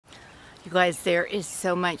You guys, there is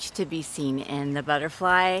so much to be seen in the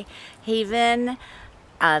butterfly haven.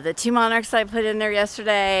 The two monarchs I put in there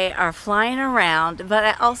yesterday are flying around, but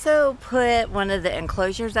I also put one of the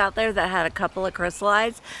enclosures out there that had a couple of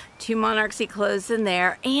chrysalides, two monarchs enclosed in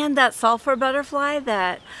there, and that sulfur butterfly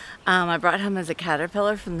that I brought home as a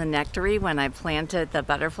caterpillar from the nectary when I planted the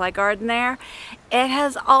butterfly garden there. It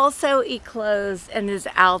has also eclosed and is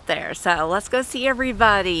out there. So let's go see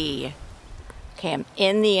everybody. Okay, I'm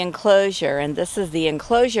in the enclosure, and this is the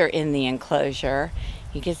enclosure in the enclosure.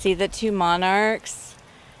 You can see the two monarchs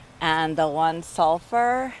and the one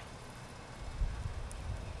sulfur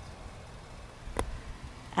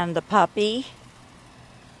and the puppy.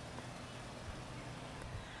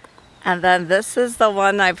 And then this is the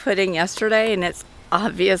one I put in yesterday, and it's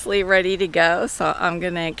obviously ready to go. So I'm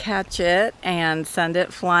gonna catch it and send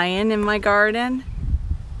it flying in my garden.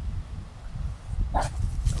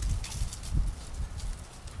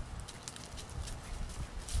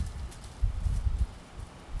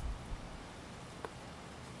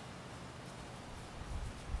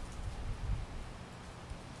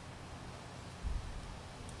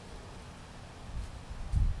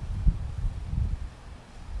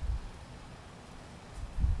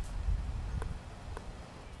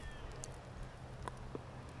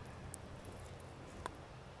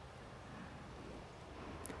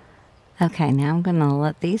 Okay, now I'm gonna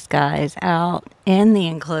let these guys out in the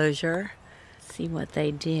enclosure, see what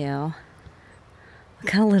they do.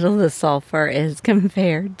 Look how little the sulfur is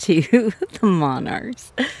compared to the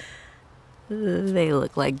monarchs. They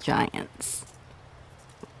look like giants.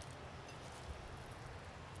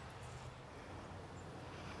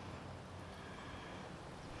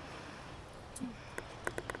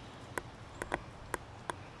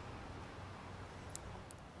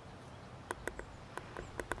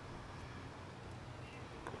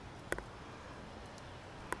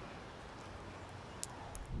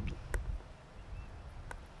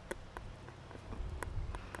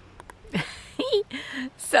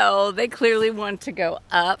 So they clearly want to go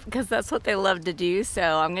up because that's what they love to do. So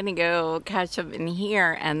I'm gonna go catch them in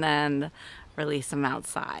here and then release them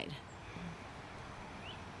outside.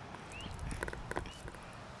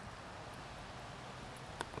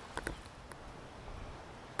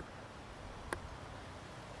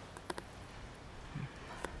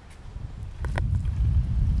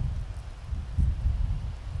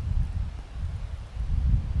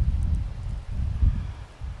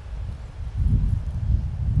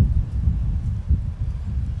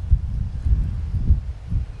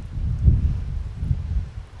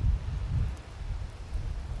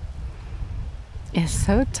 It's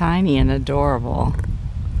so tiny and adorable.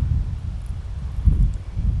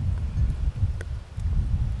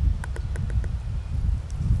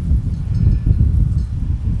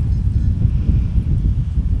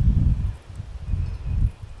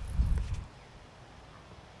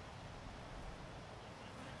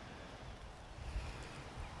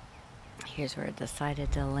 Here's where it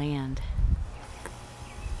decided to land.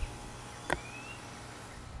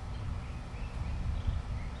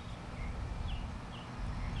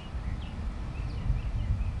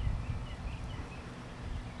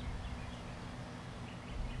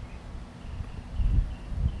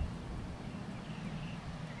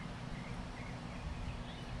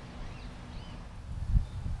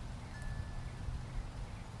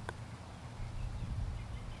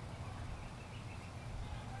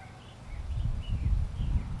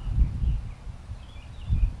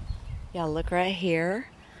 Yeah, look right here.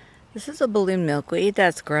 This is a balloon milkweed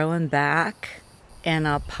that's growing back in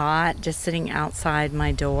a pot just sitting outside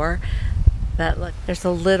my door. But look, there's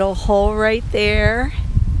a little hole right there.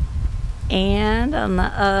 And on the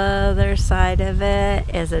other side of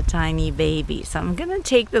it is a tiny baby. So I'm gonna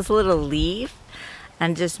take this little leaf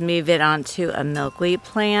and just move it onto a milkweed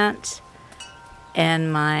plant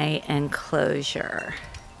in my enclosure.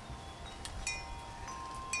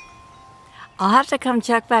 I'll have to come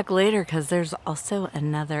check back later because there's also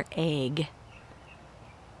another egg.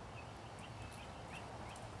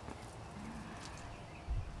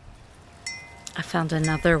 I found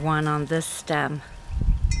another one on this stem.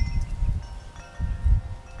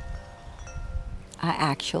 I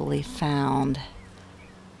actually found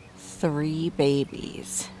 3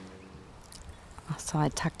 babies. So I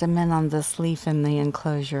tucked them in on this leaf in the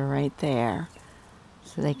enclosure right there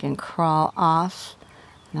so they can crawl off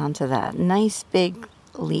and onto that nice big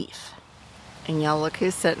leaf. And y'all look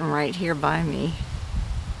who's sitting right here by me.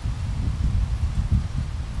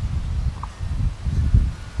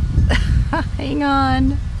 Hang on.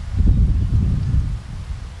 Look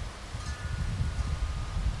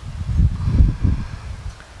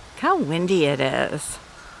how windy it is.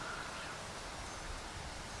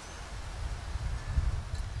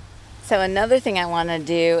 So another thing I want to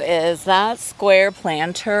do is that square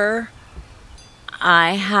planter.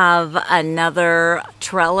 I have another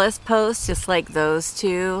trellis post just like those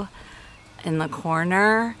two in the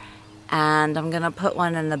corner, and I'm gonna put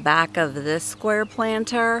one in the back of this square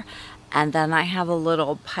planter, and then I have a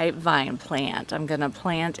little pipe vine plant I'm gonna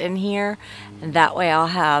plant in here, and that way I'll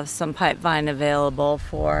have some pipe vine available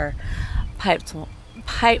for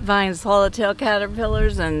pipe vine swallowtail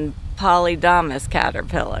caterpillars and polydamas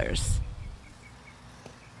caterpillars.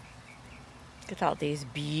 Look at all these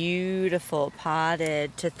beautiful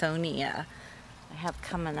potted tithonia I have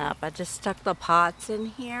coming up. I just stuck the pots in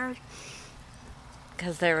here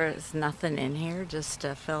because there was nothing in here just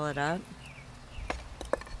to fill it up.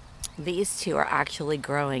 These two are actually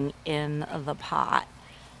growing in the pot.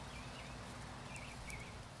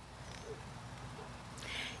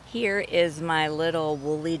 Here is my little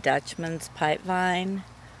woolly Dutchman's pipe vine,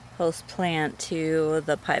 host plant to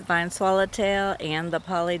the pipe vine swallowtail and the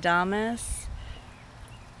polydamas.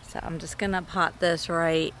 So I'm just gonna pot this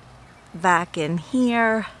right back in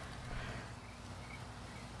here.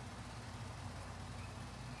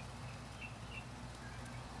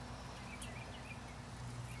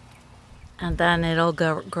 And then it'll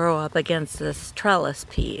grow up against this trellis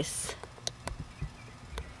piece.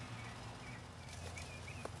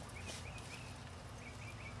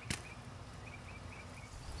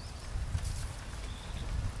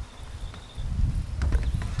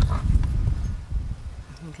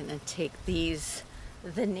 I'm gonna take these,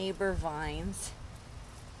 the neighbor vines,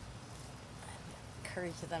 and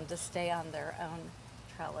encourage them to stay on their own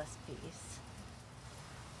trellis piece.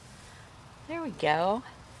 There we go.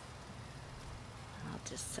 I'll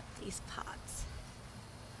just set these pots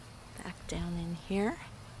back down in here.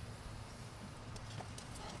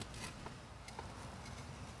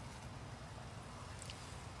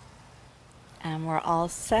 And we're all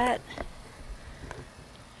set.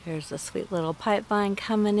 Here's a sweet little pipe vine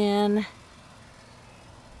coming in.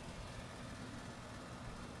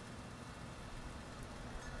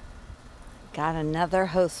 Got another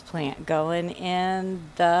host plant going in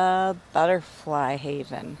the butterfly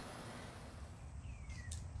haven.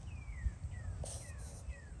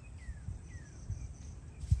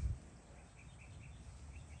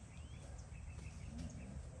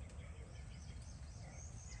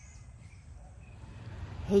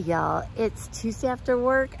 Hey y'all, it's Tuesday after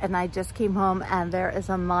work and I just came home and there is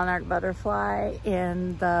a monarch butterfly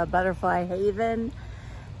in the butterfly haven,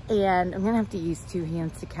 and I'm gonna have to use 2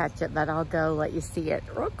 hands to catch it, but I'll go let you see it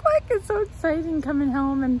real quick. It's so exciting coming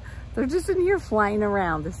home and they're just in here flying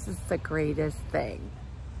around. This is the greatest thing.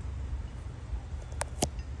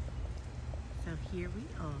 So here we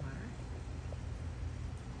are.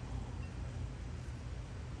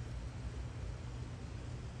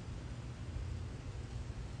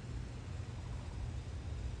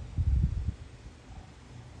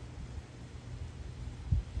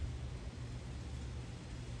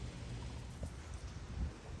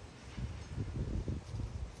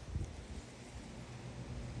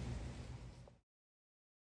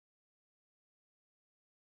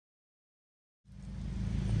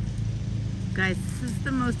 Guys, this is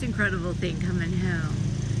the most incredible thing coming home.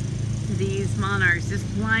 These monarchs just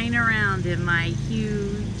flying around in my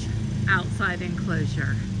huge outside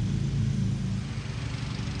enclosure.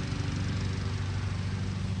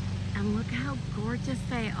 And look how gorgeous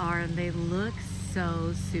they are, and they look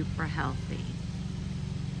so super healthy.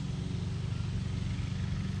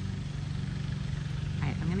 All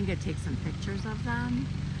right, I'm gonna go take some pictures of them,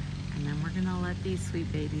 and then we're gonna let these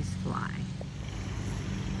sweet babies fly.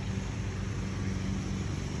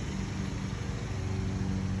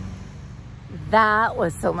 That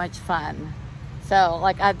was so much fun. So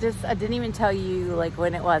like I didn't even tell you like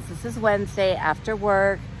when it was. This is Wednesday after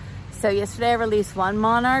work. So yesterday I released 1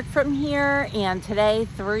 monarch from here, and today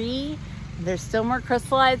 3. There's still more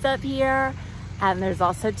chrysalides up here, and there's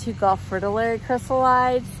also 2 Gulf fritillary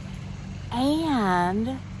chrysalides.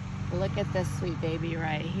 And look at this sweet baby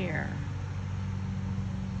right here.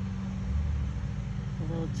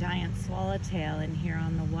 A little giant swallowtail in here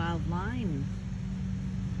on the wild lime.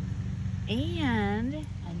 And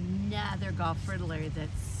another Gulf fritillary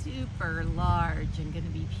that's super large and going to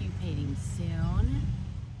be pupating soon.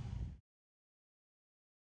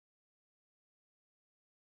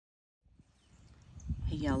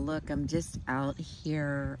 Hey y'all, look, I'm just out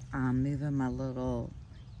here moving my little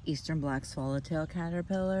eastern black swallowtail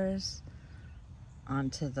caterpillars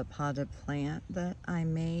onto the potted plant that I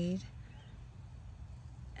made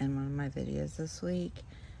in one of my videos this week.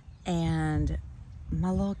 And my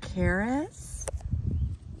little carrots,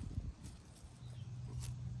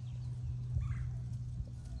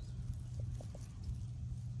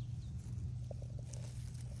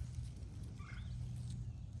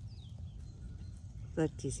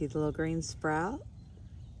 Look, do you see the little green sprout?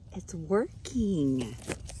 It's working.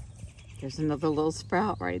 There's another little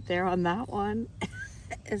sprout right there on that one.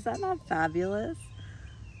 Is that not fabulous?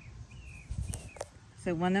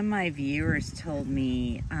 So one of my viewers told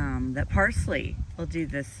me that parsley will do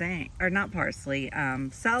the same, or not parsley,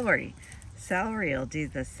 celery. Celery will do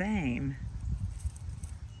the same.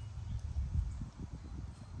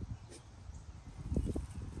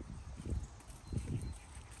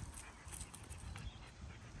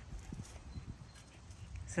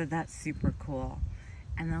 So that's super cool.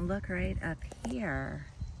 And then look right up here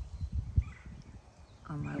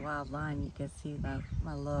on my wild line, you can see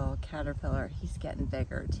my little caterpillar. He's getting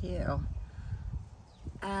bigger too.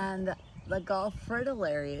 And the Gulf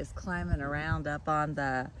fritillary is climbing around up on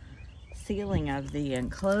the ceiling of the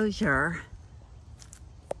enclosure.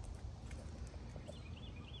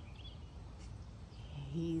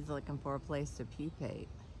 He's looking for a place to pupate.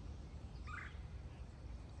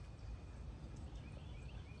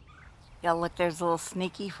 Yeah, look, there's a little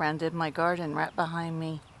sneaky friend in my garden right behind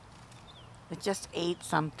me. It just ate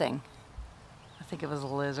something. I think it was a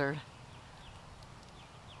lizard.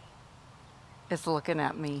 It's looking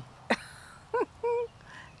at me.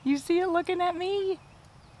 You see it looking at me?